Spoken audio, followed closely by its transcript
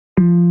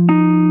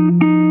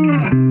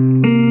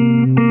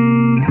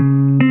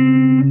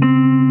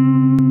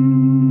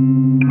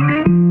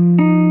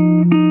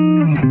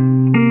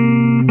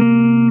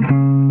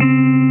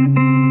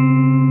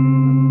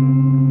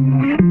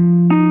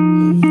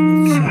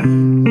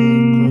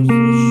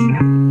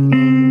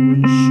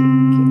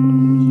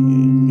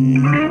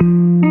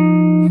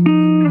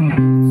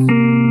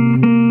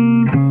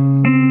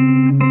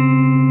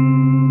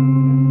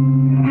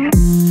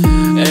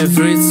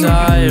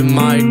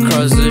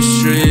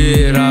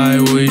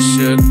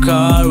a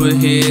car would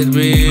hit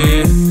me.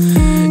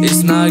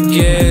 It's not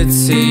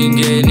getting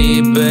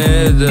any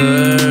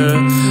better.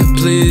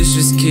 Please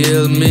just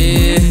kill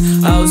me.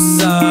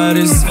 Outside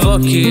is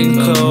fucking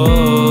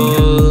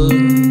cold.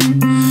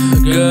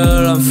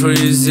 Girl, I'm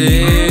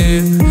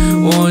freezing.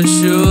 Won't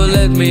you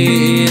let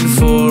me in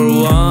for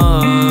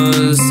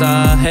once?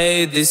 I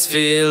hate this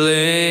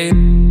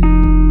feeling.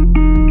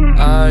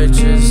 I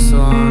just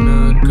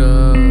wanna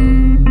go,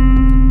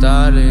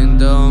 darling,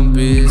 don't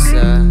be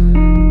sad.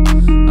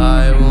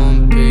 I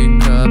won't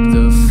pick up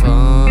the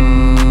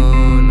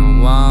phone.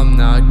 No, I'm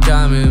not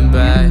coming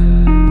back.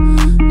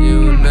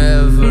 You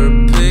never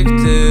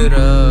picked it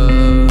up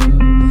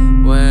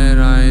when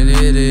I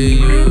needed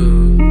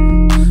you.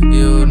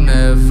 You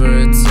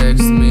never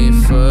text me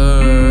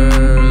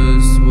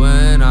first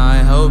when I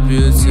hope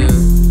you do.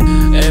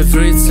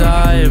 Every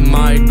time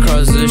I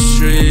cross the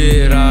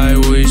street, I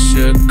wish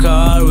a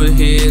car would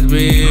hit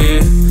me.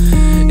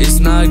 It's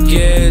not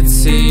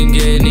getting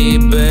any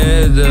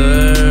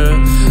better.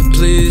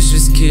 Please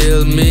just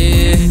kill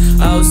me.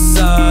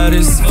 Outside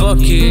is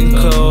fucking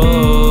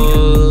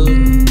cold.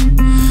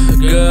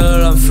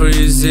 Girl, I'm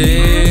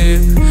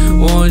freezing.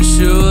 Won't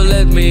you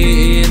let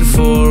me in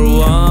for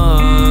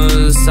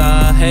once?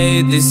 I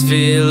hate this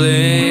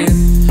feeling.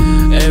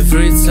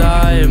 Every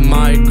time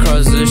I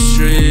cross the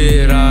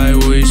street, I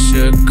wish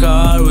a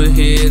car would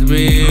hit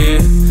me.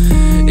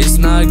 It's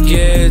not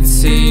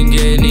getting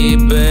any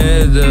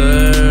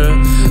better.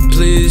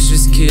 Please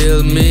just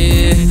kill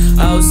me.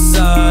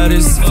 Outside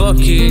is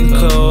fucking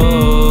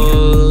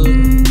cold.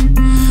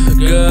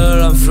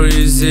 Girl, I'm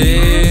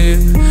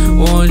freezing.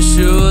 Won't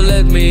you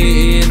let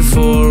me in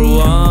for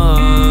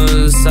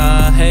once?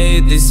 I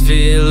hate this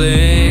feeling.